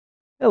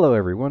Hello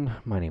everyone,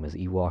 my name is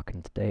Ewok,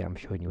 and today I'm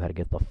showing you how to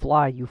get the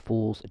Fly You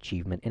Fools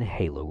achievement in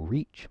Halo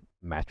Reach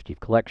Master Chief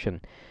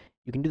Collection.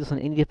 You can do this on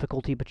any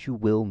difficulty, but you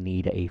will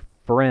need a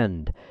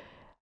friend.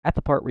 At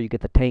the part where you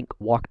get the tank,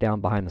 walk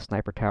down behind the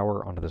sniper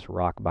tower onto this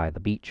rock by the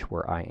beach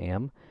where I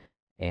am,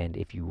 and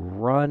if you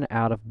run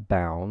out of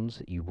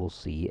bounds, you will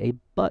see a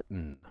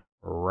button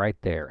right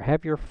there.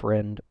 Have your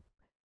friend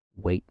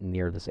wait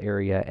near this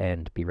area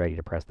and be ready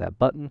to press that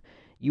button.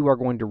 You are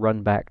going to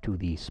run back to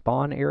the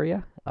spawn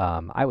area.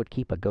 I would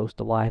keep a ghost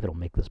alive. It'll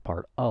make this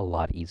part a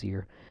lot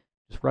easier.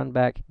 Just run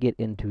back, get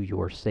into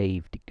your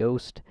saved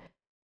ghost,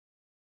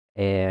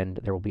 and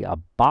there will be a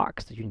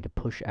box that you need to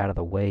push out of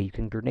the way. You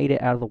can grenade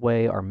it out of the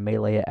way or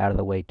melee it out of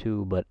the way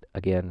too, but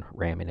again,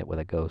 ramming it with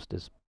a ghost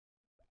is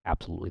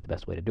absolutely the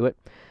best way to do it.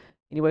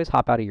 Anyways,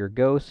 hop out of your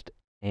ghost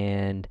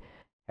and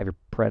have your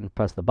friend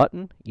press the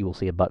button. You will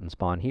see a button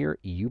spawn here.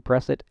 You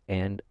press it,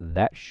 and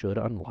that should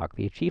unlock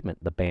the achievement.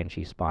 The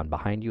Banshee spawn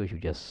behind you, as you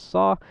just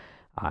saw.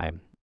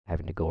 I'm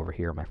having to go over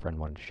here. My friend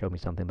wanted to show me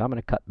something, but I'm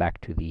going to cut back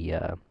to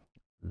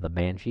the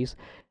Banshees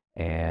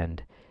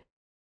and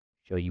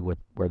show you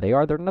where they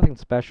are. They're nothing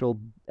special,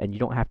 and you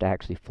don't have to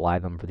actually fly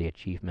them for the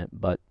achievement,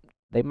 but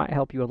they might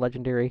help you in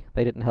Legendary.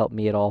 They didn't help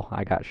me at all.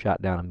 I got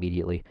shot down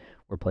immediately.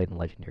 We're playing in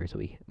Legendary, so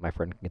my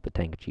friend can get the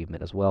tank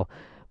achievement as well.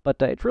 But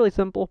it's really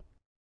simple.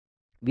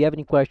 If you have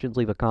any questions,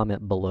 leave a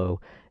comment below.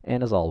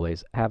 And as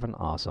always, have an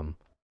awesome,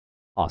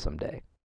 awesome day.